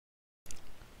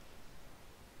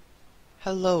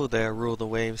Hello there, Rule the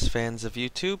Waves fans of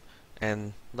YouTube,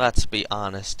 and let's be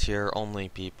honest here, only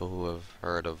people who have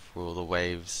heard of Rule the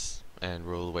Waves and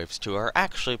Rule the Waves 2 are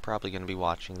actually probably going to be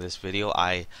watching this video.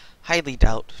 I highly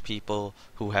doubt people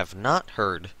who have not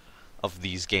heard of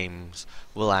these games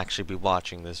will actually be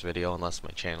watching this video unless my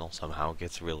channel somehow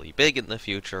gets really big in the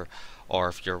future, or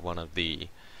if you're one of the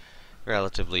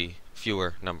relatively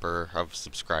fewer number of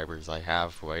subscribers I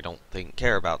have who I don't think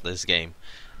care about this game.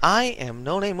 I am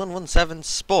NoName117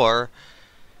 Spore,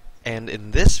 and in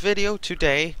this video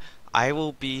today I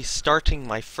will be starting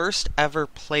my first ever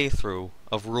playthrough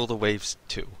of Rule the Waves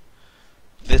 2.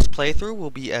 This playthrough will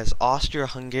be as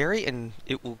Austria-Hungary, and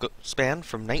it will span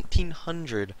from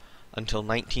 1900 until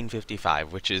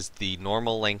 1955, which is the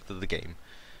normal length of the game.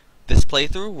 This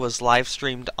playthrough was live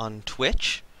streamed on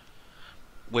Twitch,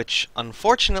 which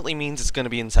unfortunately means it's going to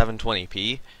be in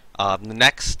 720p. The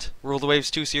next Rule the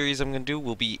Waves 2 series I'm going to do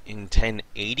will be in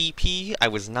 1080p. I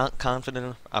was not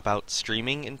confident about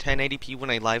streaming in 1080p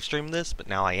when I live streamed this, but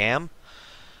now I am.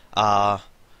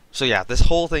 So yeah, this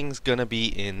whole thing's going to be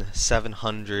in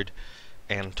 720p.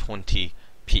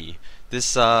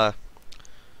 This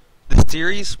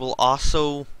series will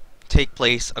also take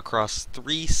place across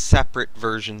 3 separate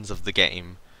versions of the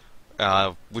game,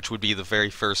 which would be the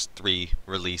very first 3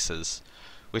 releases,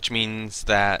 which means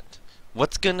that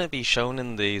what's going to be shown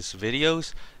in these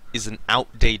videos is an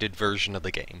outdated version of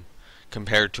the game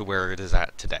compared to where it is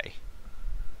at today.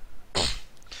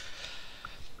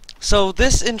 So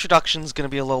this introduction is going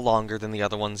to be a little longer than the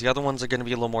other ones. The other ones are going to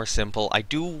be a little more simple. I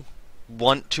do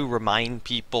want to remind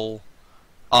people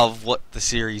of what the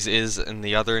series is in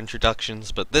the other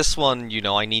introductions, but this one, you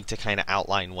know, I need to kind of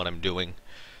outline what I'm doing.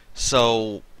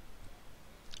 So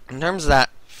in terms of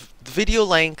that, the video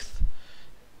length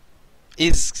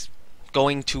is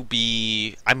going to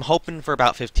be, I'm hoping for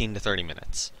about 15 to 30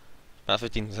 minutes. About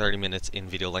 15 to 30 minutes in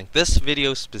video length. This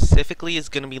video specifically is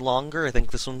going to be longer. I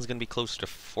think this one's going to be close to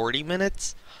 40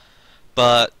 minutes.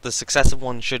 But the successive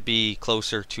one should be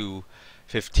closer to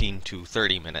 15 to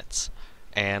 30 minutes.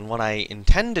 And what I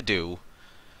intend to do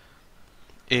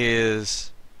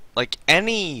is, like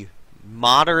any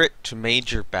moderate to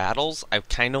major battles, I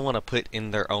kind of want to put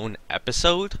in their own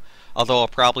episode. Although I'll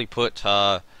probably put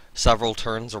several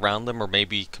turns around them, or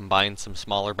maybe combine some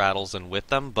smaller battles in with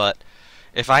them. But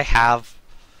if I have,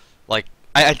 like,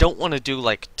 I don't want to do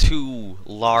like 2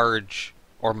 large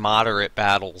or moderate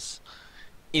battles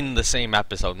in the same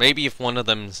episode. Maybe if one of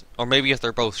them's, or maybe if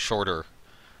they're both shorter,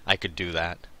 I could do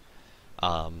that.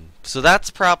 So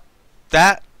that's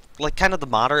like kind of the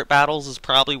moderate battles is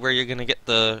probably where you're gonna get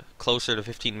the closer to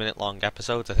 15-minute long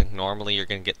episodes. I think normally you're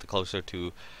gonna get the closer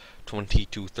to 20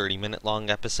 to 30-minute long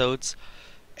episodes.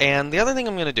 And the other thing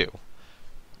I'm going to do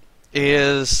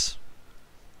is,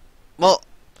 well,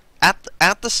 at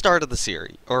the start of the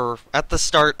series, or at the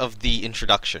start of the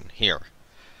introduction here,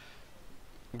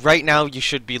 right now you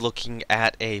should be looking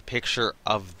at a picture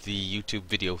of the YouTube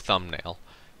video thumbnail.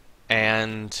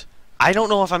 And I don't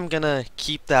know if I'm going to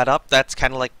keep that up. That's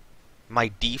kind of like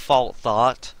my default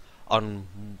thought on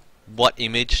what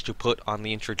image to put on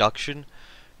the introduction.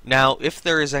 Now, if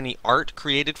there is any art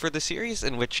created for the series,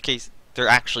 in which case there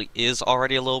actually is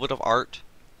already a little bit of art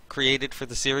created for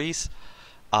the series,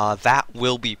 that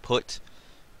will be put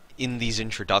in these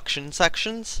introduction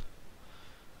sections.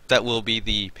 That will be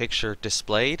the picture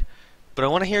displayed. But I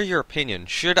want to hear your opinion.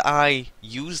 Should I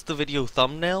use the video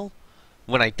thumbnail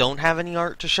when I don't have any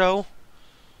art to show?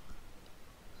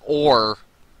 Or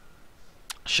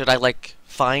should I, like,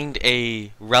 find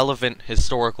a relevant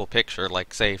historical picture?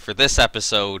 Like, say, for this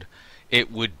episode,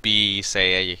 it would be,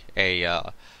 say,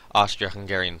 a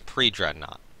Austria-Hungarian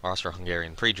pre-dreadnought,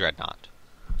 Austro-Hungarian pre-dreadnought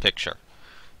picture.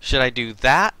 Should I do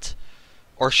that,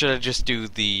 or should I just do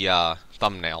the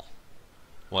thumbnail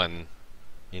when,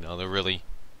 you know, there really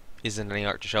isn't any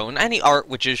art to show? And any art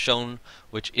which is shown,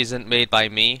 which isn't made by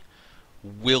me,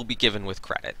 will be given with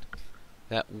credit.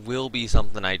 That will be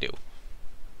something I do.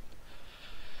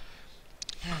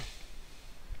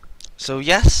 So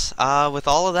yes, with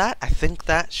all of that, I think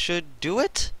that should do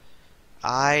it.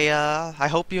 I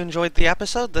hope you enjoyed the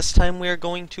episode. This time we are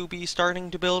going to be starting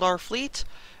to build our fleet,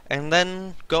 and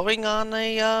then going on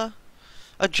a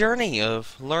journey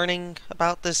of learning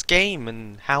about this game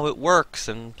and how it works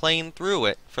and playing through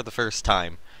it for the first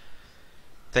time.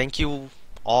 Thank you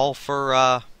all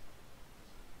for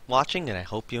watching, and I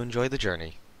hope you enjoy the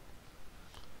journey.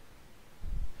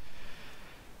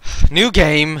 New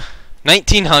game,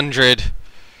 1900,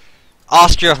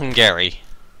 Austria-Hungary.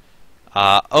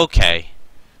 Okay.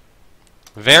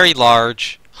 Very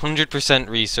large, 100%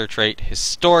 research rate,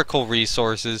 historical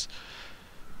resources.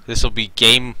 This will be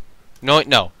game...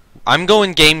 No, I'm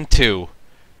going game 2.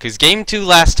 Because game 2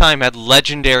 last time had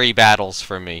legendary battles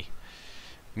for me.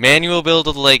 Manual build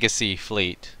of the Legacy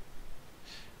fleet.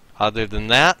 Other than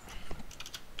that,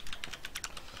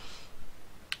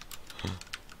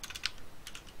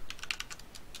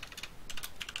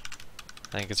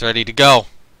 I think it's ready to go.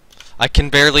 I can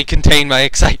barely contain my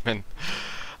excitement.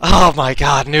 Oh my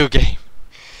god, new game.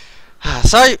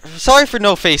 Sorry for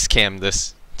no face cam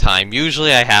this time.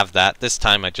 Usually I have that. This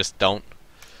time I just don't.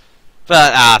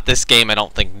 But this game I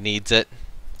don't think needs it.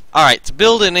 Alright, to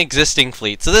build an existing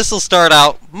fleet. So this will start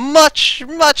out much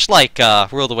like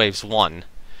World of Waves 1.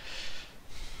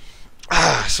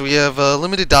 So we have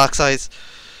limited dock size.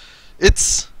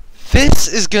 This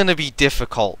is gonna be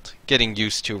difficult getting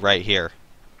used to right here.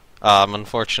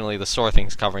 Unfortunately the store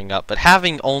thing's covering up, but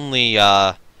having only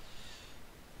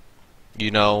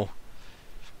you know,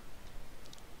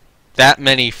 that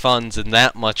many funds and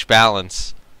that much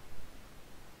balance.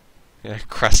 Yeah,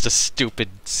 crust a stupid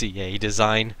CA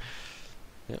design.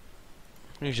 Yep.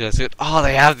 Oh,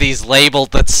 they have these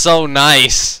labeled. That's so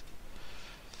nice.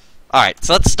 Alright,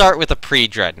 so let's start with a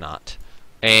pre-dreadnought.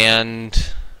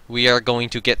 And we are going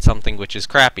to get something which is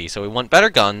crappy. So we want better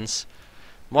guns.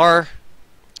 More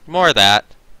of that.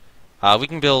 We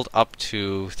can build up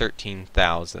to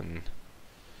 13,000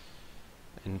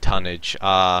 in tonnage.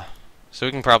 So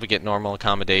we can probably get normal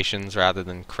accommodations rather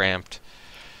than cramped.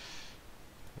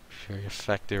 Very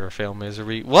effective or fail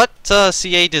misery. What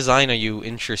CA design are you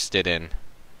interested in?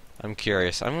 I'm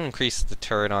curious. I'm going to increase the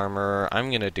turret armor. I'm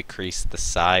going to decrease the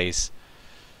size.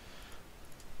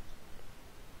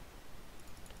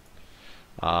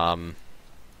 I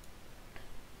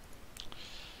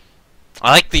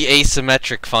like the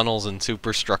asymmetric funnels and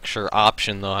superstructure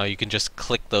option, though, how you can just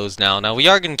click those now. Now, we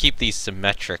are going to keep these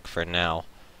symmetric for now.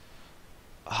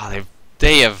 Oh,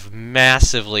 they have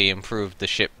massively improved the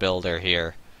shipbuilder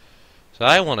here. So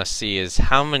what I want to see is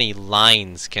how many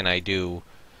lines can I do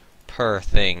per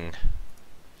thing.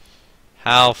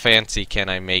 How fancy can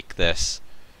I make this?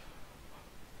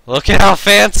 Look at how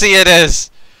fancy it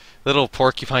is! Little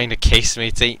porcupine to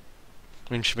casemates,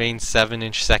 8-inch mains,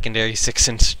 7-inch secondary,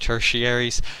 6-inch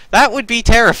tertiaries. That would be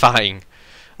terrifying.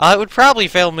 It would probably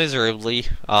fail miserably.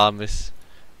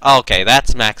 Okay,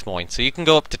 that's max points. So you can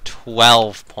go up to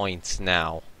 12 points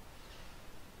now.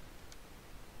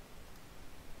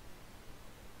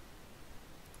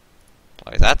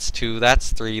 That's 2,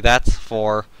 that's 3, that's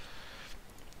 4.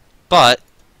 But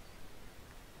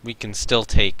we can still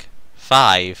take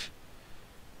 5.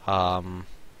 And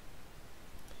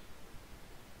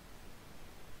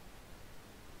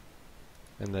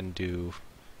then do...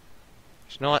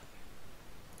 You know what?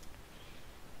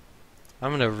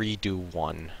 I'm gonna redo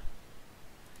 1.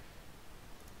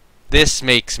 This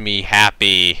makes me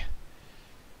happy.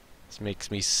 This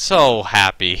makes me so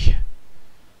happy.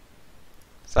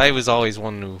 So I was always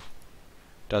one who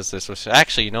does this. Which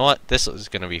actually, you know what? This is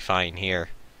gonna be fine here.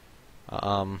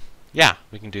 Yeah,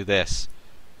 we can do this.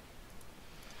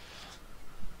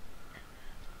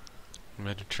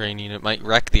 Mediterranean, it might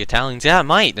wreck the Italians. Yeah, it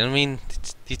might. I mean,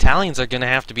 the Italians are gonna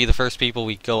have to be the first people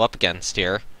we go up against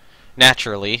here.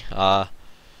 Naturally,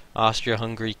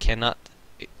 Austria-Hungary cannot.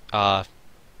 Yeah,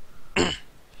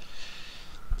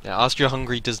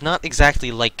 Austria-Hungary does not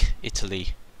exactly like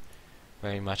Italy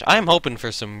very much. I'm hoping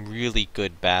for some really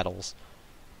good battles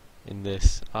in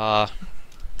this. So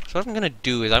what I'm gonna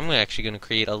do is I'm actually gonna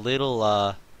create a little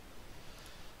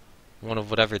one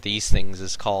of whatever these things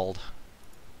is called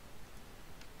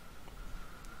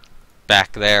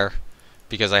back there,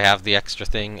 because I have the extra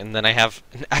thing, and then I have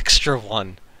an extra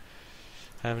one.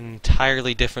 I have an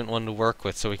entirely different one to work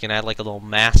with, so we can add like a little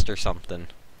mast or something.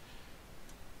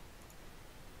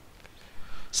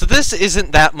 So this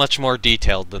isn't that much more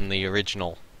detailed than the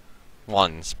original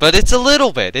ones, but it's a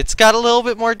little bit. It's got a little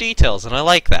bit more details, and I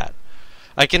like that.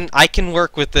 I can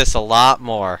work with this a lot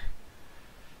more.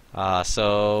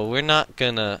 So we're not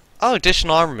gonna... Oh,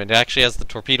 additional armament. It actually has the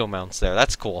torpedo mounts there.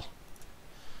 That's cool.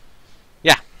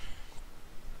 Yeah.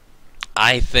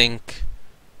 I think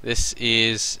this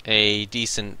is a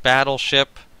decent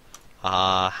battleship.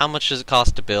 How much does it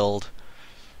cost to build?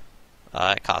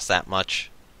 It costs that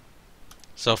much.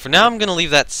 So for now I'm going to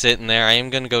leave that sitting there. I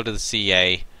am going to go to the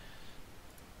CA.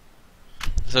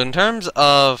 So in terms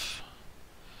of...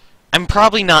 I'm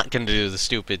probably not going to do the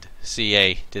stupid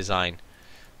CA design.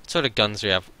 What sort of guns do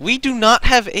we have? We do not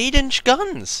have 8-inch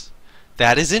guns!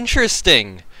 That is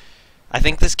interesting! I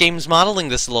think this game's modeling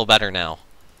this a little better now.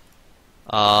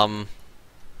 10-inch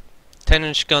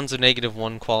guns of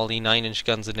 -1 quality, 9-inch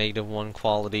guns of -1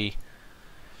 quality.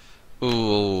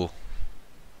 Ooh.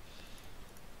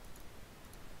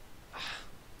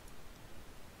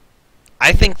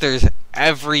 I think there's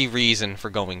every reason for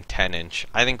going 10-inch.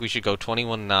 I think we should go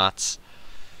 21 knots.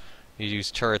 You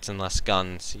use turrets and less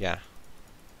guns, yeah.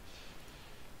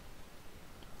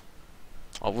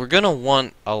 Well, we're gonna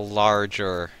want a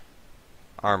larger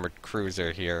armored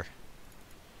cruiser here.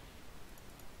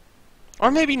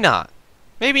 Or maybe not.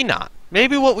 Maybe not.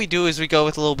 Maybe what we do is we go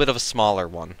with a little bit of a smaller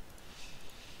one.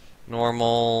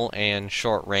 Normal and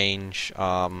short range,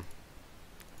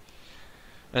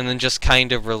 and then just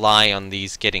kind of rely on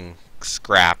these getting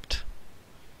scrapped.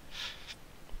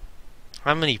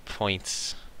 How many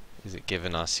points is it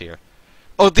giving us here?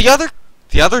 Oh, the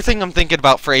other thing I'm thinking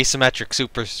about for asymmetric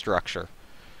superstructure,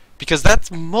 because that's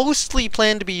mostly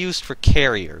planned to be used for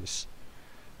carriers.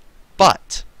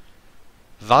 But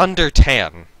Von der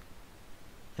Tan,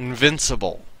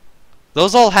 Invincible,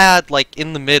 those all had, like,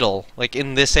 in the middle, like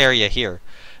in this area here,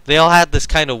 they all had this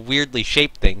kind of weirdly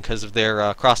shaped thing because of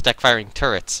their cross-deck firing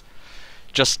turrets,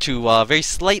 just to very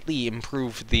slightly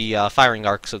improve the firing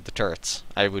arcs of the turrets,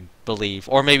 I would believe.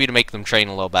 Or maybe to make them train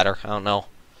a little better, I don't know.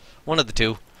 One of the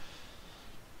two.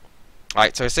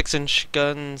 Alright, so our 6-inch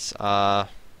guns,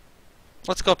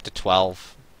 let's go up to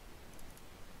 12.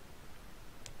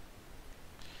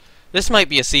 This might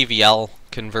be a CVL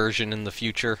conversion in the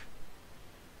future.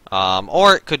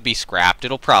 Or it could be scrapped.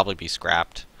 It'll probably be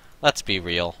scrapped. Let's be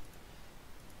real.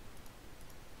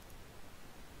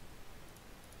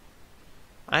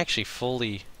 I actually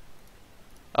fully...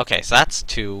 Okay, so that's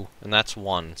 2, and that's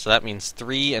 1. So that means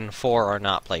 3 and 4 are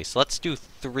not placed. Let's do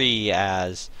 3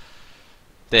 as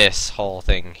this whole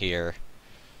thing here.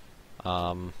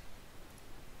 So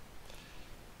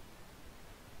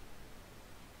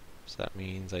that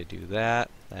means I do that,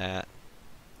 that,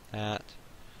 that,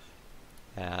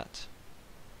 that,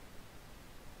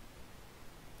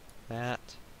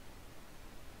 that.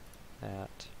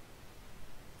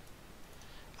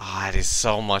 Ah, it is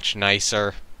so much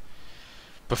nicer.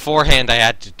 Beforehand, I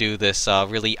had to do this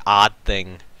really odd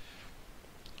thing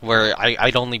where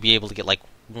I'd only be able to get like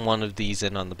one of these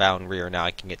in on the bow and rear. Now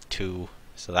I can get 2,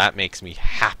 so that makes me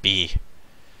happy.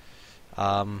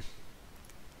 Right,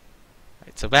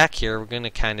 so back here, we're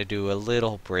gonna kind of do a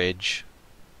little bridge.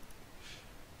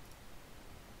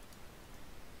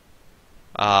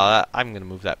 I'm gonna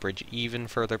move that bridge even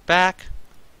further back,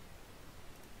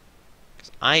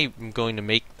 because I'm going to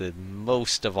make the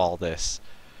most of all this.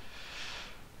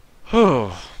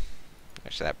 Whew.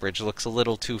 Actually, that bridge looks a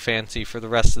little too fancy for the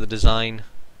rest of the design.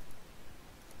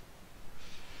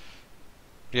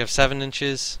 Do you have 7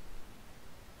 inches?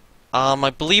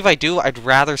 I believe I do. I'd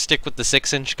rather stick with the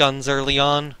 6-inch guns early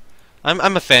on.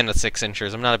 I'm a fan of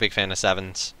 6-inchers. I'm not a big fan of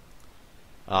 7s.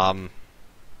 I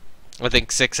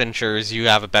think 6-inchers, you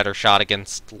have a better shot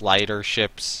against lighter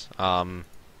ships.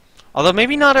 Although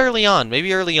maybe not early on.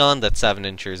 Maybe early on that's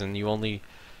 7-inchers, and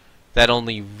that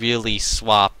only really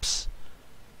swaps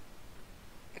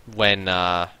when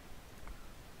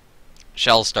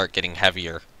shells start getting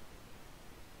heavier.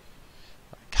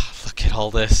 God, look at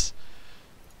all this.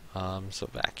 So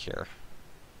back here.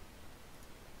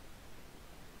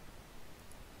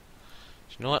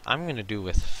 So you know what I'm gonna do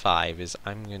with 5 is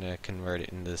I'm gonna convert it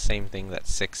into the same thing that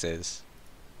 6 is.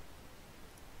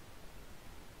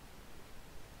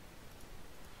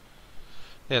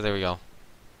 Yeah, there we go.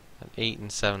 At 8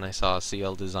 and 7 I saw a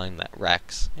CL design that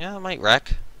wrecks. Yeah, it might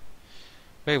wreck.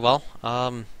 Very well.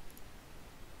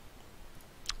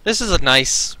 This is a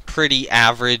nice, pretty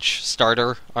average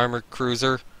starter armored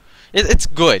cruiser. It's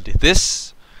good.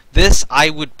 This I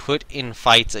would put in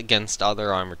fights against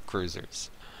other armored cruisers.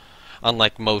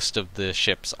 Unlike most of the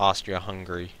ships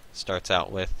Austria-Hungary starts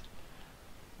out with.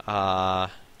 Yeah,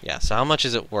 so how much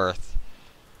is it worth?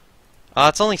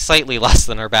 It's only slightly less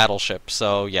than our battleship,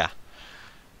 so yeah.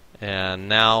 And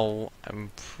now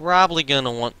I'm probably going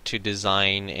to want to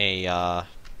design a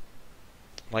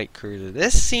light cruiser.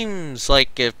 This seems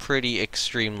like a pretty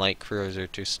extreme light cruiser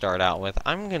to start out with.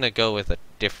 I'm going to go with a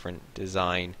different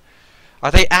design.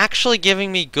 Are they actually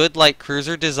giving me good light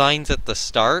cruiser designs at the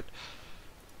start?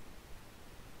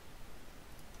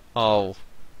 Oh.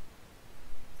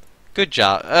 Good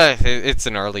job. It's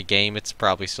an early game. It's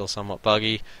probably still somewhat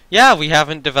buggy. Yeah, we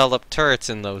haven't developed turrets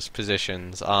in those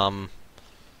positions. I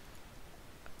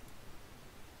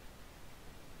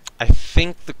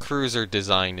think the cruiser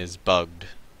design is bugged.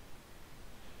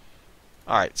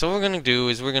 Alright, so what we're going to do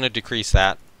is we're going to decrease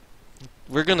that.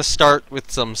 We're going to start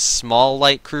with some small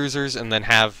light cruisers and then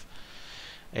have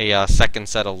a second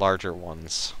set of larger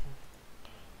ones.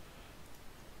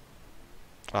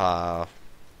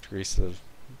 Decrease the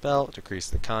belt, decrease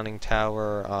the conning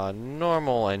tower,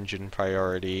 normal engine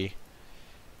priority,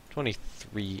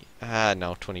 23,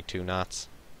 no, 22 knots.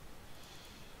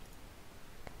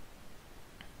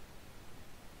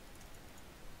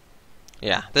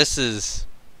 Yeah, this is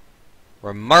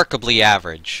remarkably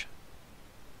average.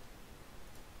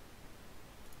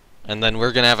 And then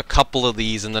we're going to have a couple of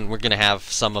these, and then we're going to have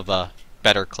some of a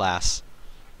better class.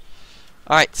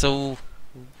 Alright, so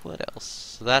what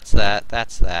else? So that's that,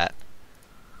 that's that.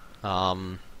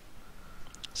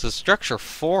 So structure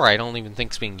 4 I don't even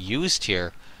think is being used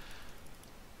here.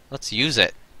 Let's use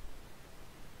it.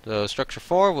 So structure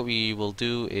 4, what we will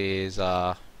do is,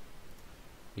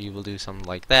 we will do something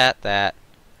like that, that,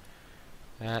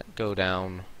 go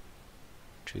down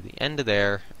to the end of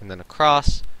there, and then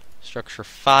across. Structure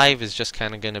 5 is just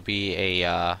kind of going to be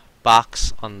a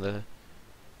box on the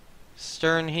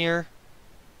stern here.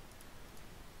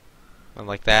 And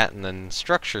like that, and then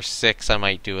structure 6 I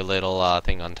might do a little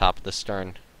thing on top of the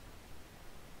stern.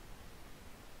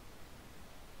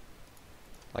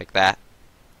 Like that.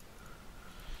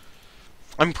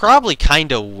 I'm probably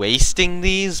kind of wasting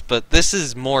these, but this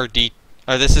is more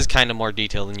this is kind of more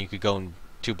detailed than you could go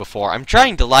into before. I'm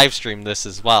trying to live stream this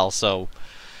as well, so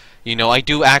you know, I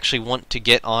do actually want to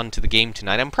get onto the game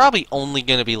tonight. I'm probably only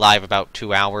going to be live about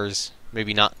 2 hours,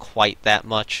 maybe not quite that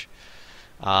much.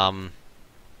 Let's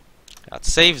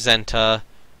save Zenta,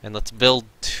 and let's build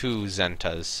 2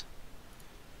 Zentas.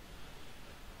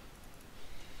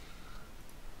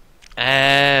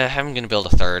 I'm going to build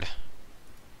a 3rd.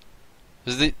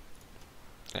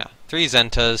 Yeah, 3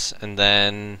 Zentas, and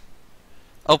then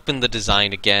open the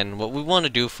design again. What we want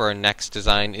to do for our next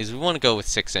design is we want to go with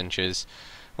 6 inches.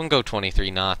 We're going to go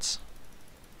 23 knots.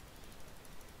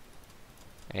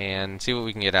 And see what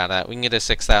we can get out of that. We can get a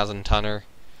 6,000 tonner.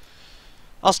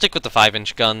 I'll stick with the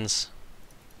 5-inch guns.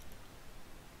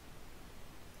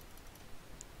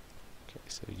 Okay,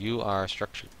 so you are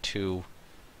structure 2.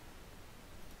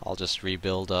 I'll just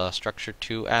rebuild structure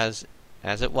 2 as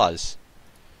it was.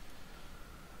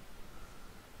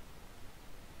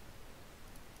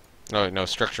 Oh, no,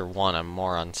 structure 1, I'm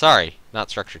moron. Sorry, not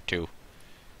structure 2.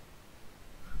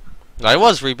 I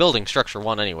was rebuilding structure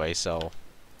 1 anyway, so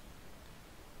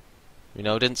you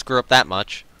know, didn't screw up that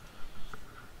much.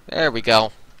 There we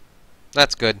go.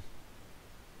 That's good.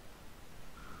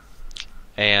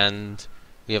 And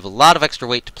we have a lot of extra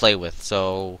weight to play with,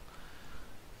 so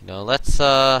you know, let's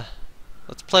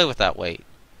play with that weight.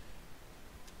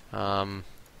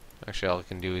 Actually, all we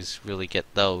can do is really get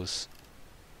those.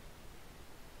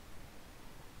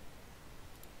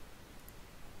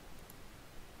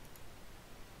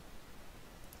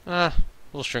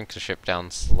 We'll shrink the ship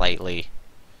down slightly.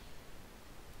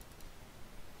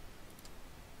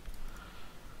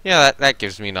 Yeah, that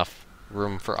gives me enough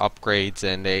room for upgrades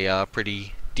and a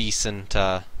pretty decent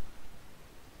fire.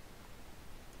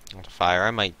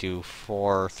 I might do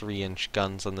 4 3-inch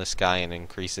guns on this guy and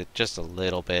increase it just a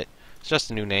little bit. It's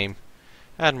just a new name.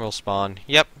 Admiral Spawn.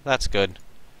 Yep, that's good.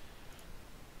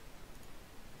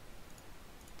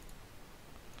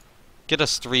 Get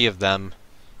us 3 of them.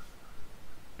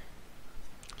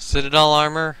 Citadel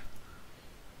armor?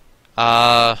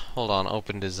 Hold on,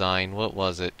 open design. What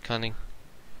was it? Conning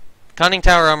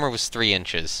tower armor was 3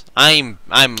 inches. I'm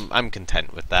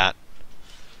content with that.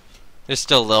 There's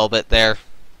still a little bit there.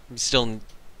 You still,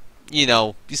 you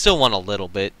know, you still want a little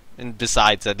bit. And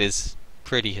besides, that is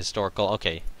pretty historical.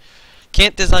 Okay.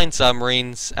 Can't design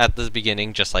submarines at the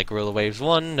beginning, just like Guerrilla Waves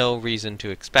 1. No reason to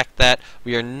expect that.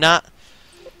 We are not...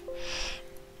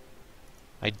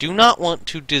 I do not want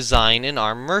to design an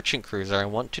armed merchant cruiser. I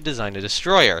want to design a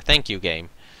destroyer. Thank you, game.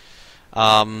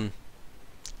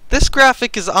 This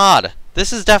graphic is odd.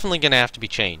 This is definitely going to have to be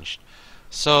changed.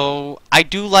 So, I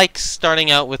do like starting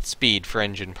out with speed for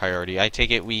engine priority. I take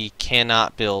it we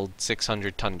cannot build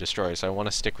 600-ton destroyers, so I want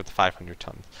to stick with 500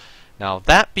 tons. Now,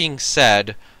 that being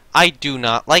said, I do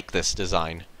not like this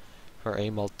design for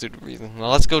a multitude of reasons. Now,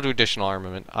 let's go to additional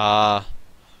armament.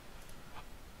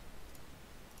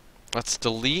 Let's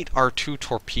delete our 2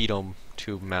 torpedo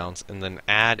tube mounts and then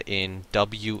add in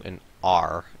W and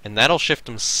R. And that'll shift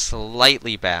them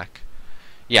slightly back.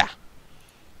 Yeah.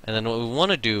 And then what we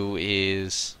want to do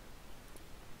is...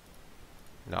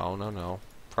 No.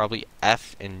 Probably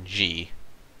F and G.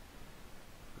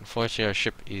 Unfortunately, our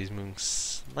ship is moving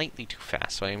slightly too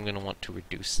fast, so I am going to want to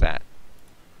reduce that.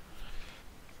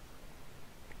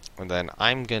 And then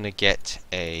I'm going to get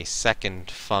a 2nd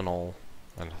funnel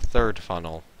and a 3rd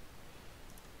funnel.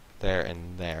 There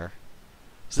and there.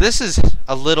 So this is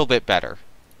a little bit better,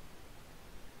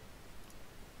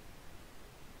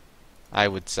 I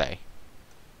would say.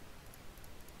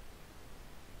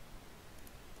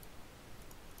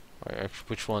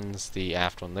 Which one's the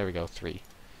aft one? There we go, 3.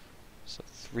 So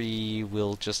 3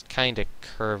 will just kind of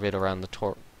curve it around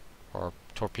the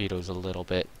torpedoes a little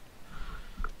bit.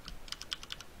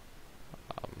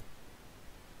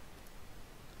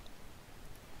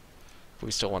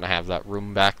 We still want to have that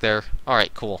room back there.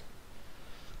 Alright, cool.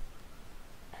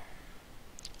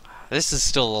 This is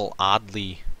still a little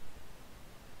oddly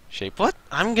shaped. What?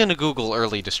 I'm gonna Google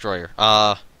early destroyer.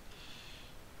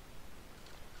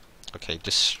 Okay,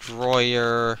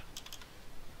 destroyer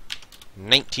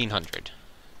 1900.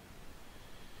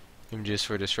 Images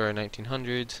for destroyer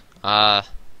 1900.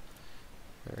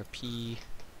 P.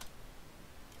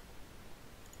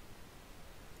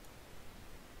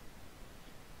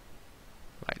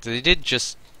 Right, so they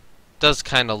does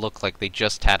kind of look like they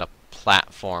just had a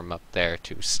platform up there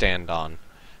to stand on,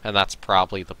 and that's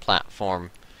probably the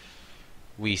platform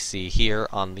we see here.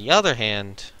 On the other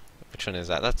hand, which one is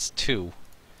that? That's 2.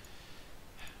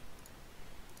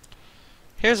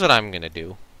 Here's what I'm gonna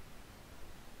do.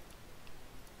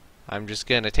 I'm just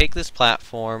gonna take this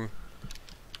platform,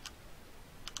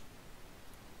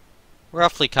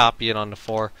 roughly copy it onto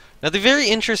 4. Now the very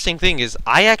interesting thing is,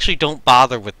 I actually don't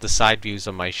bother with the side views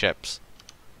of my ships.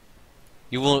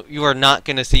 You are not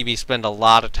gonna see me spend a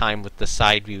lot of time with the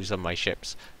side views of my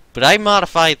ships, but I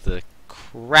modified the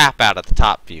crap out of the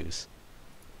top views.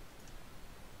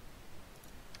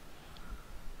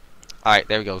 Alright,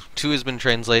 there we go. 2 has been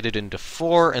translated into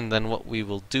 4, and then what we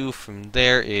will do from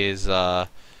there is, I'm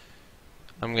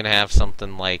gonna have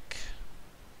something like,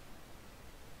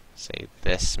 say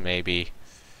this maybe,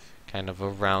 kind of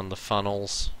around the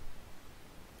funnels.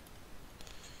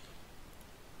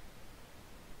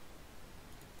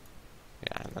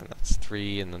 Yeah, and then that's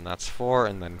 3, and then that's 4,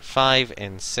 and then 5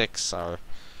 and 6 are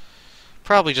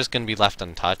probably just gonna be left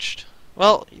untouched.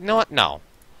 Well, you know what? No.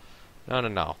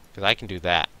 No, because I can do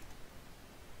that.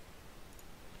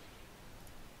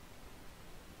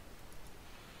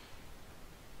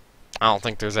 I don't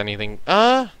think there's anything.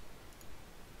 You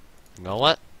know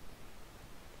what?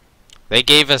 They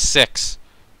gave us 6.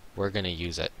 We're gonna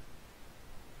use it.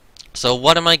 So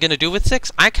what am I gonna do with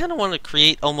 6? I kind of want to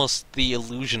create almost the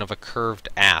illusion of a curved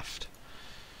aft.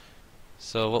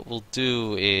 So what we'll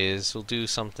do is we'll do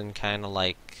something kind of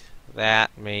like that,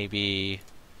 maybe,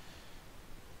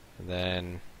 and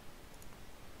then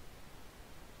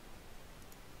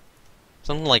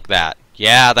something like that.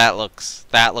 Yeah, that looks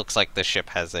like the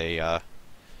ship has a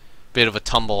bit of a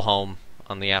tumble home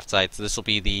on the aft side. So this will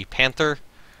be the Panther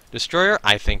destroyer.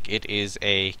 I think it is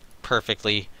a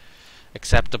perfectly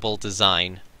acceptable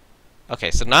design.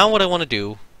 Okay, so now what I want to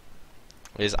do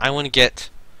is I want to get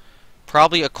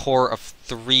probably a core of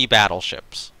 3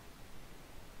 battleships.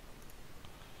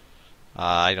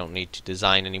 I don't need to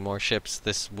design any more ships.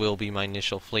 This will be my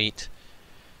initial fleet.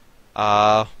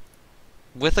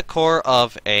 With a core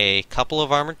of a couple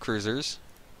of armored cruisers,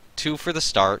 2 for the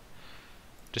start.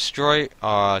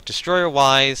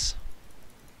 Destroyer-wise,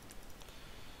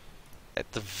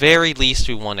 at the very least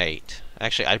we want 8.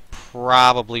 Actually, I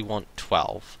probably want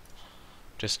 12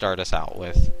 to start us out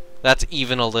with. That's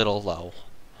even a little low.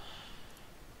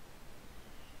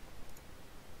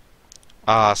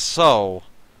 So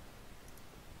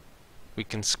we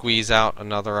can squeeze out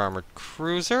another armored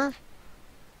cruiser.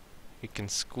 We can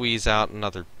squeeze out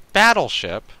another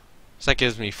battleship. So that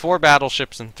gives me 4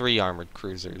 battleships and 3 armored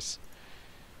cruisers.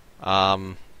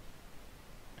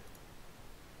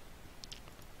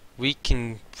 We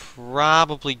can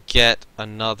probably get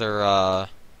another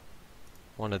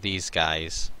one of these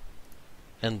guys,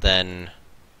 and then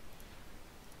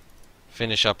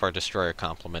finish up our destroyer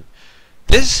complement.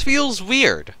 This feels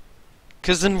weird,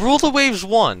 because in Rule the Waves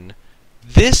 1,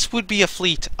 this would be a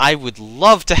fleet I would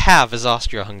love to have as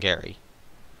Austria-Hungary.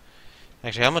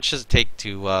 Actually, how much does it take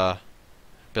to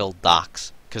build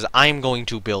docks? Because I'm going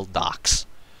to build docks.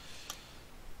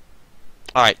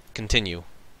 Alright, continue.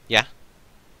 Yeah?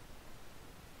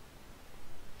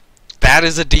 That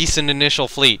is a decent initial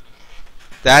fleet.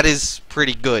 That is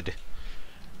pretty good.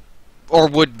 Or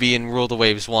would be in Rule the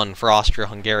Waves 1 for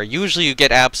Austria-Hungary. Usually you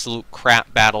get absolute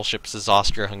crap battleships as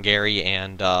Austria-Hungary,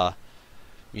 and,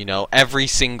 you know, every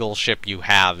single ship you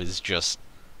have is just,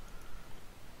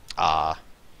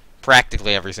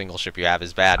 practically every single ship you have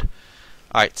is bad.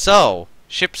 Alright, so,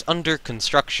 ships under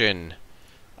construction.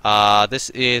 This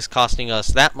is costing us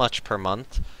that much per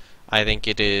month. I think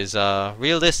it is,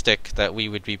 realistic that we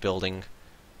would be building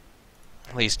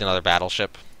at least another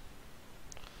battleship.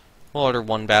 We'll order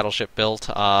 1 battleship built.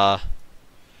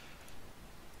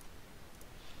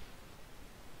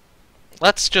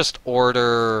 Let's just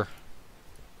order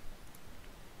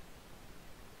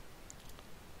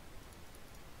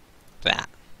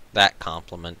that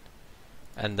complement,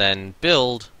 and then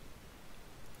build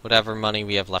whatever money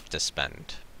we have left to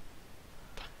spend.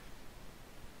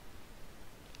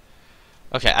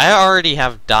 Okay, I already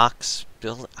have docks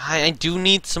built. I do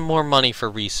need some more money for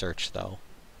research, though.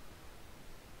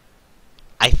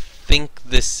 I think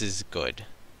this is good.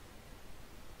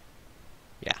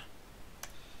 Yeah.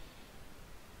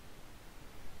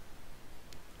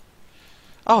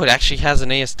 Oh, it actually has an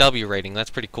ASW rating. That's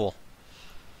pretty cool.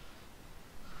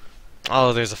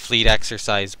 Oh, there's a fleet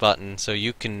exercise button, so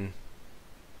you can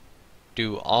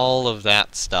do all of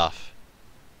that stuff.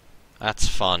 That's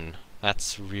fun.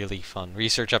 That's really fun.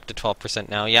 Research up to 12%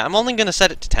 now. Yeah, I'm only going to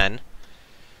set it to 10.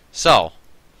 So,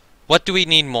 what do we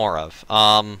need more of?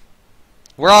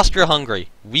 We're Austria-Hungary.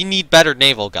 We need better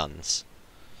naval guns.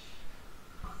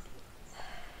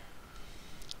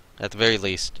 At the very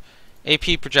least.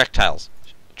 AP projectiles.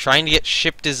 Trying to get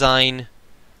ship design.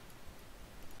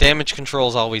 Damage control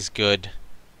is always good.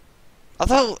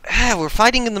 Although, we're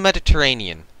fighting in the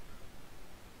Mediterranean.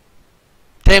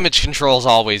 Damage control is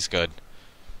always good.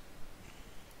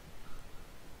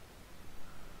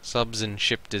 Subs and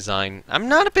ship design. I'm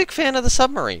not a big fan of the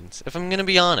submarines, if I'm going to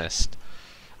be honest.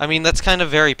 I mean, that's kind of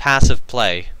very passive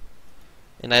play.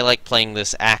 And I like playing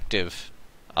this active.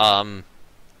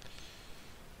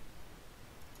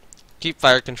 Keep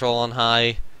fire control on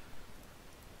high.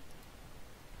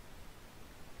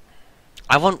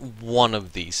 I want one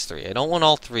of these three. I don't want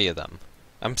all three of them.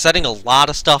 I'm setting a lot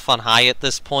of stuff on high at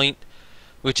this point,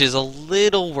 which is a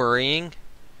little worrying.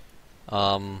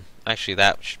 Actually,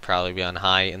 that should probably be on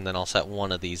high, and then I'll set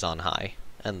one of these on high,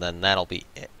 and then that'll be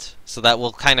it. So that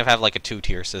will kind of have like a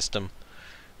two-tier system,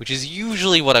 which is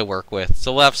usually what I work with.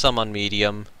 So we'll have some on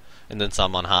medium, and then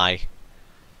some on high.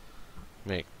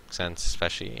 Makes sense,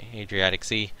 especially Adriatic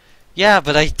Sea. Yeah,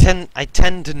 but I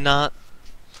tend to not...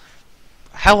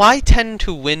 How I tend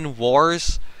to win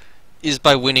wars is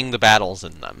by winning the battles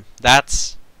in them.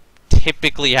 That's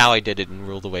typically how I did it in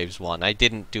Rule the Waves 1. I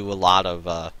didn't do a lot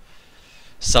of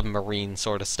submarine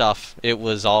sort of stuff. It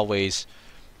was always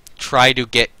try to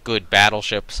get good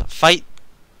battleships, fight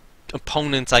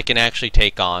opponents I can actually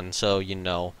take on, so, you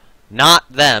know,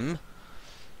 not them.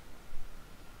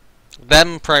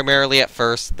 Them primarily at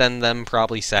first, then them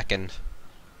probably second.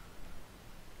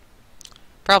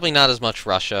 Probably not as much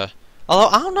Russia.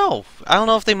 Although, I don't know. I don't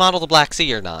know if they model the Black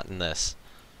Sea or not in this.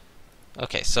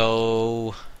 Okay,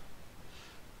 so...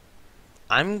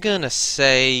 I'm gonna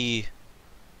say...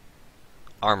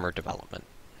 armor development.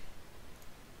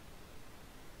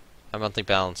 My monthly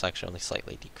balance actually only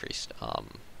slightly decreased.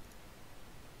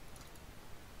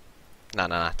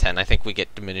 No, 10. I think we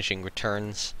get diminishing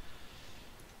returns.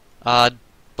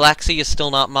 Black Sea is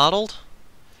still not modeled,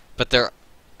 but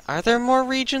are there more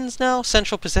regions now?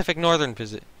 Central Pacific, Northern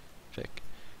Pacific.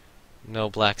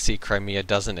 No, Black Sea Crimea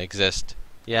doesn't exist.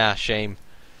 Yeah, shame.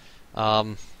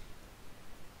 It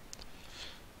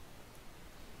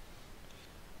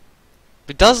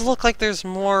does look like there's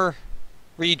more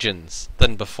regions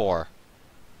than before.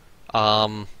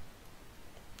 Cause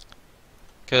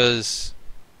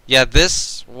yeah,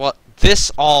 this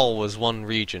all was one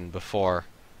region before,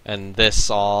 and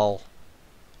this all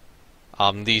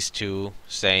these two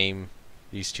same,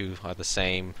 these two are the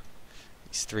same,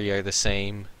 these three are the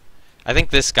same. I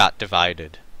think this got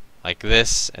divided. Like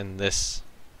this and this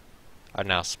are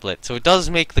now split. So it does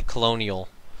make the colonial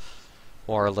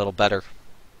war a little better.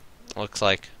 Looks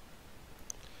like.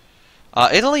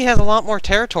 Italy has a lot more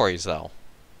territories, though.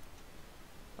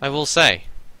 I will say.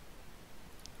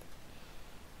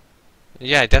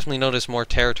 Yeah, I definitely noticed more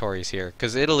territories here.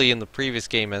 Because Italy in the previous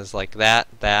game has like that,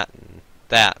 and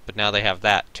that. But now they have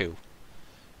that, too.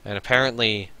 And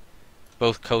apparently,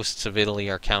 both coasts of Italy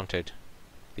are counted.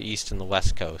 The east and the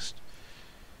west coast.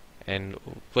 And,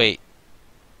 wait.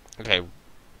 Okay.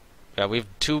 Yeah, we have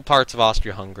two parts of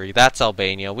Austria-Hungary. That's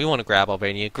Albania. We want to grab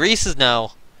Albania. Greece is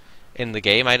now in the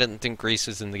game. I didn't think Greece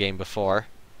was in the game before.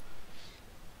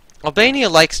 Albania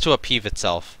likes to upheave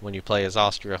itself when you play as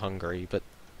Austria-Hungary, but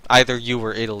either you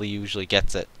or Italy usually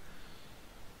gets it.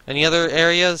 Any other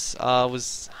areas?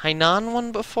 Was Hainan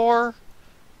one before?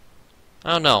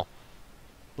 I don't know.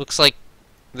 Looks like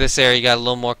this area got a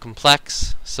little more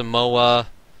complex. Samoa,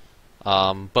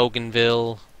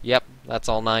 Bougainville. Yep, that's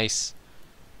all nice.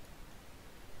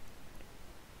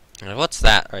 And what's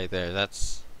that right there?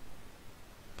 That's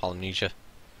Polynesia.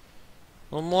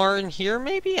 A little more in here,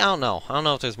 maybe? I don't know. I don't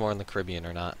know if there's more in the Caribbean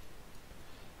or not.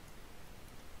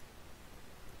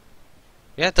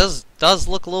 Yeah, it does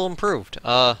look a little improved.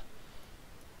 Was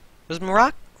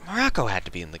Morocco had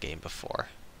to be in the game before.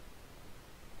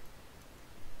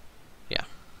 Yeah.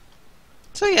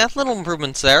 So yeah, little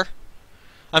improvements there.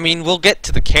 I mean, we'll get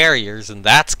to the carriers, and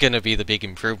that's gonna be the big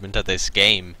improvement of this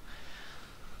game.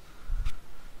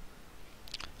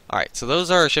 Alright, so those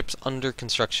are our ships under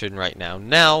construction right now.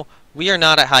 Now, we are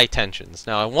not at high tensions.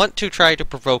 Now, I want to try to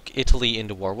provoke Italy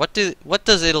into war. What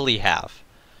does Italy have?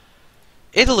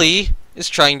 Italy is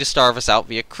trying to starve us out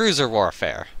via cruiser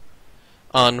warfare.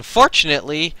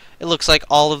 Unfortunately, it looks like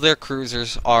all of their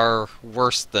cruisers are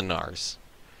worse than ours.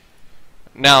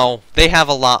 Now, they have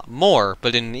a lot more,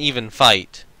 but in an even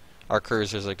fight, our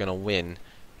cruisers are going to win.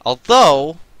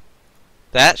 Although,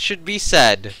 that should be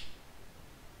said.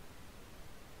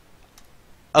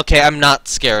 Okay, I'm not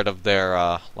scared of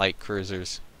their light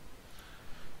cruisers.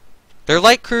 Their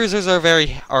light cruisers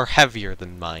are heavier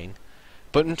than mine.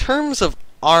 But in terms of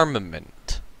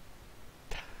armament,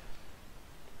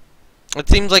 it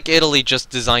seems like Italy just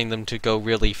designed them to go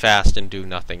really fast and do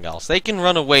nothing else. They can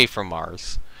run away from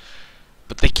ours,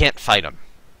 but they can't fight them.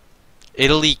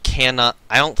 Italy cannot...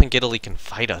 I don't think Italy can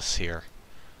fight us here.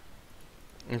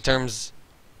 In terms...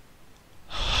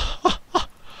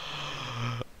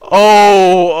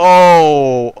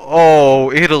 Oh,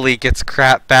 Italy gets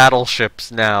crap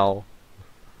battleships now.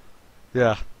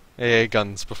 Yeah, AA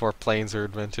guns before planes are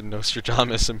invented,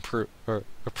 Nostradamus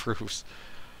approves.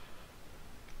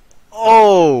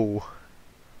 Oh,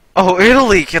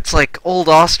 Italy gets like old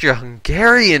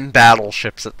Austria-Hungarian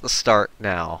battleships at the start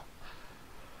now.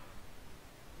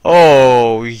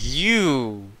 Oh,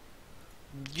 you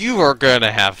are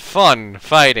gonna have fun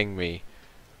fighting me.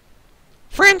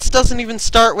 France doesn't even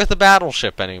start with a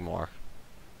battleship anymore.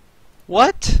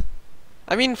 What?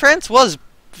 I mean, France was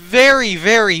very,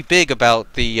 very big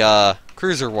about the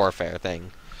cruiser warfare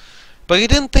thing. But he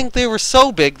didn't think they were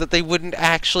so big that they wouldn't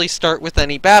actually start with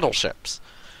any battleships.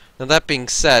 Now that being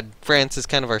said, France is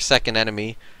kind of our second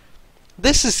enemy.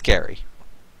 This is scary.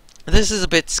 This is a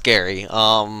bit scary.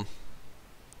 The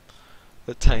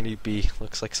tiny bee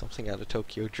looks like something out of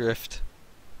Tokyo Drift.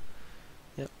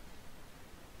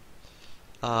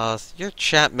 Your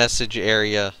chat message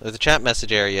area, or the chat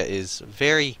message area is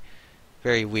very,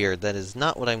 very weird. That is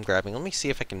not what I'm grabbing. Let me see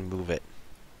if I can move it.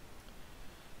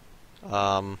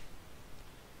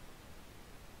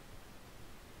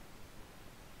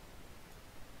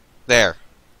 There,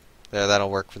 that'll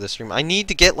work for this stream. I need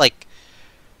to get, like,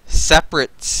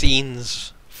 separate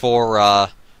scenes for,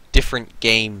 different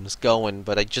games going,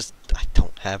 but I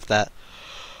don't have that.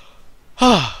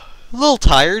 A little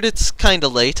tired. It's kinda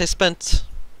late. I spent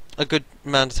a good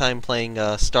amount of time playing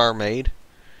Star Maid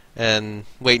and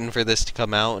waiting for this to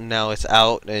come out, and now it's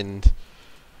out. And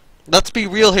let's be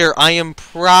real here, I am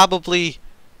probably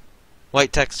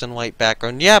white text and white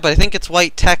background. Yeah, but I think it's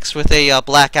white text with a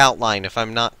black outline, if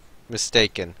I'm not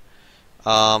mistaken.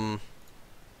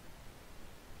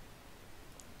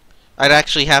 I'd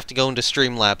actually have to go into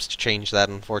Streamlabs to change that,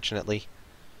 unfortunately.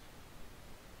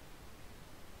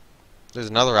 There's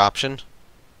another option.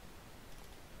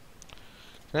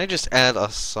 Can I just add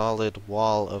a solid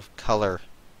wall of color?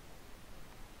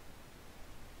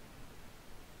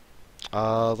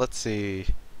 Let's see.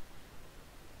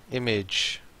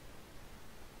 Image.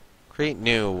 Create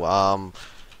new.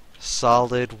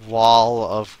 Solid wall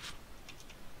of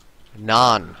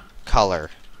non-color.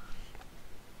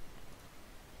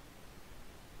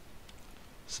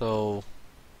 So,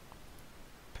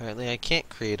 apparently I can't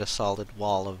create a solid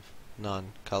wall of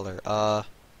non-color.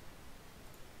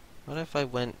 What if I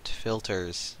went to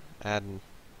filters, add...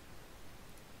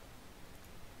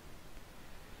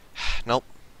 Nope.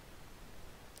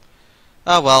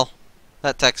 Oh well.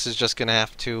 That text is just gonna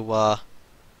have to,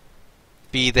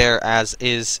 be there as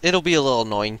is. It'll be a little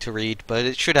annoying to read, but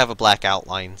it should have a black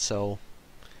outline, so...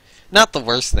 Not the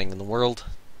worst thing in the world.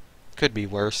 Could be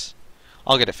worse.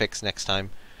 I'll get it fixed next time.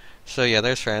 So yeah,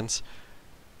 there's France.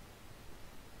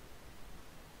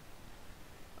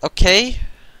 Okay.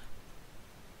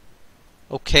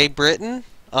 Okay, Britain.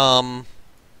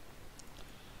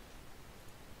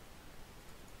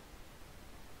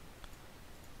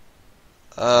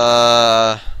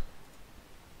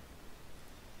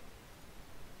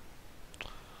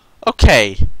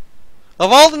 Okay.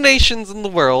 Of all the nations in the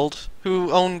world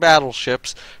who own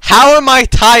battleships, how am I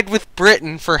tied with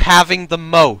Britain for having the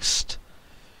most?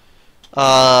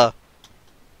 I'm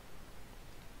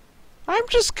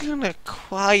just gonna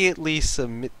quietly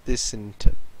submit this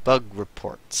into bug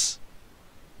reports.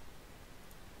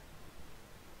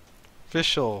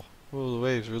 Official Rule of the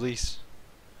Waves release.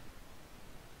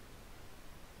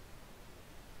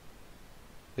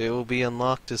 It will be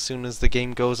unlocked as soon as the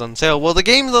game goes on sale. Well, the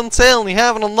game's on sale and you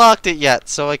haven't unlocked it yet,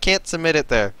 so I can't submit it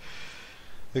there.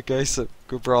 The guy said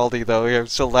Gibraldi, though. I'm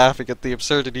still laughing at the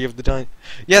absurdity of the time.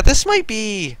 Yeah, this might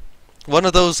be one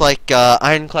of those, like,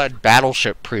 ironclad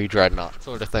battleship pre-dreadnought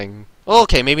sort of thing. Well,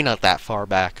 okay, maybe not that far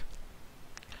back.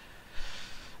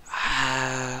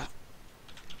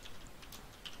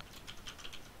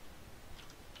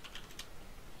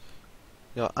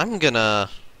 You know, I'm gonna...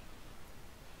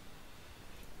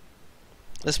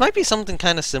 This might be something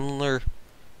kind of similar.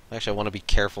 Actually, I want to be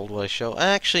careful what I show.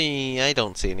 Actually, I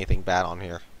don't see anything bad on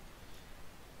here.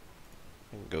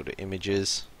 I can go to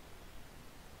images.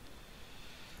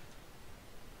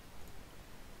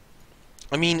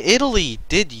 I mean, Italy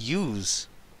did use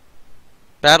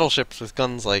battleships with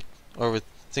guns like, or with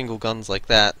single guns like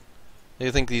that. I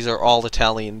think these are all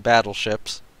Italian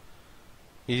battleships.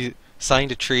 He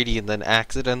signed a treaty and then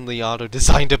accidentally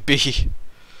auto-designed a B.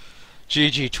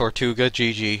 GG, Tortuga,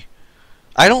 GG.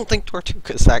 I don't think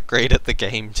Tortuga's that great at the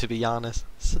game, to be honest.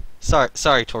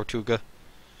 Sorry, Tortuga.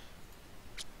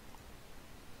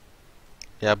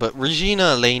 Yeah, but Regina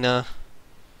Elena,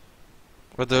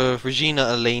 or the Regina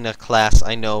Elena class,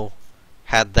 I know,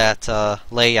 had that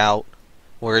layout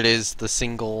where it is the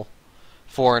single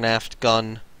fore and aft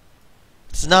gun.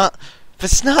 It's not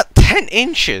 10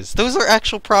 inches. Those are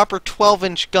actual proper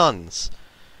 12-inch guns.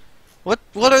 What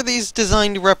are these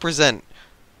designed to represent?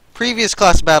 Previous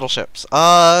class battleships.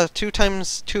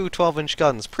 2x2 12-inch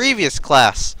guns. Previous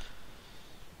class.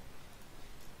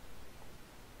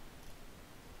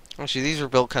 Actually, these were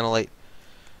built kind of late.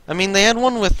 I mean, they had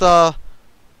one with 4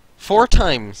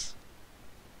 times.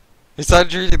 He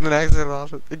started treating the accident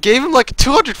off. It gave him like a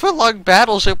 200-foot long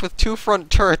battleship with 2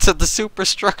 front turrets and the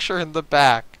superstructure in the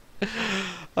back.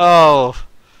 Oh.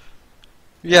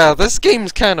 Yeah, this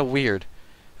game's kind of weird.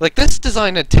 Like, this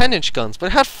design had 10-inch guns, but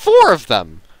it had 4 of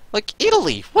them. Like,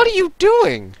 Italy, what are you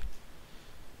doing?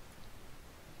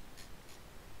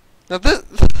 Now this...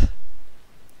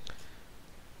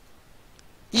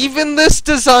 Even this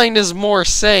design is more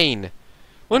sane.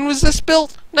 When was this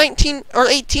built?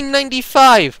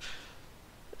 1895.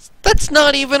 That's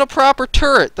not even a proper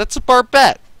turret. That's a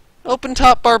barbette. Open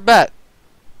top barbette.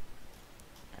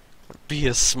 B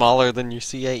is smaller than your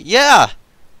C8. Yeah!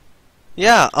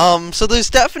 Yeah, so there's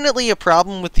definitely a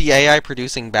problem with the AI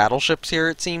producing battleships here,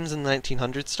 it seems, in the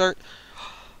 1900s start.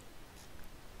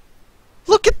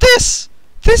 Look at this!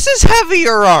 This is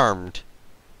heavier armed!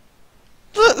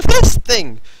 This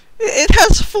thing! It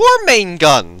has 4 main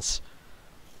guns!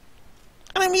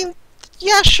 And I mean,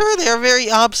 yeah, sure, they are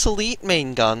very obsolete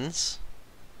main guns.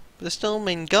 But they're still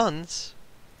main guns.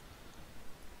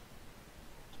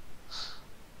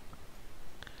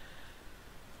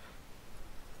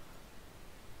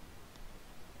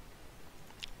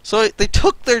 So they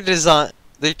took their design.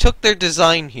 They took their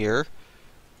design here,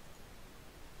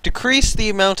 decreased the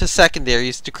amount of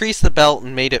secondaries, decreased the belt,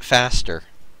 and made it faster,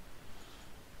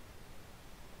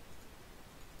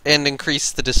 and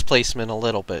increased the displacement a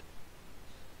little bit.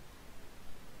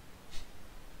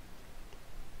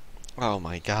 Oh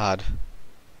my god!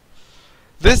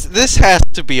 This has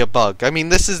to be a bug. I mean,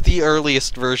 this is the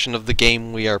earliest version of the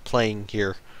game we are playing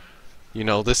here. You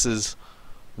know, this is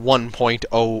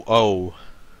 1.00.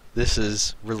 This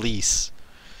is release.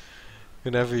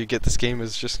 Whenever you get this game,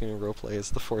 it's just going to roleplay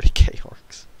as the 40k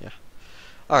orcs. Yeah.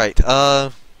 Alright,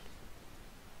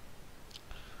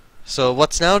 so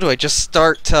what's now? Do I just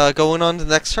start going on to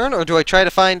the next turn, or do I try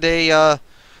to find a,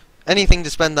 anything to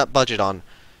spend that budget on?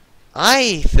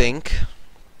 I think...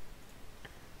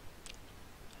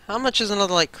 How much is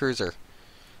another light cruiser?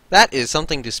 That is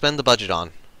something to spend the budget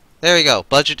on. There we go.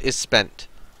 Budget is spent.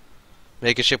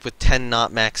 Make a ship with 10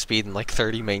 knot max speed and like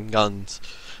 30 main guns.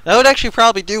 That would actually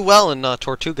probably do well in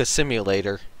Tortuga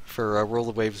Simulator for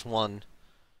Roller Waves 1.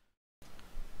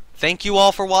 Thank you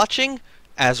all for watching.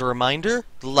 As a reminder,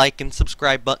 the like and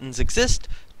subscribe buttons exist.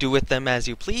 Do with them as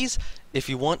you please. If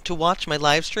you want to watch my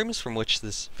live streams from which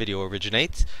this video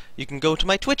originates, you can go to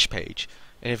my Twitch page.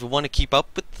 And if you want to keep up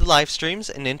with the live streams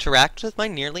and interact with my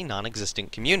nearly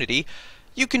non-existent community,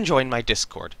 you can join my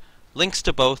Discord. Links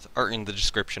to both are in the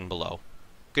description below.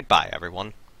 Goodbye,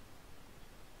 everyone.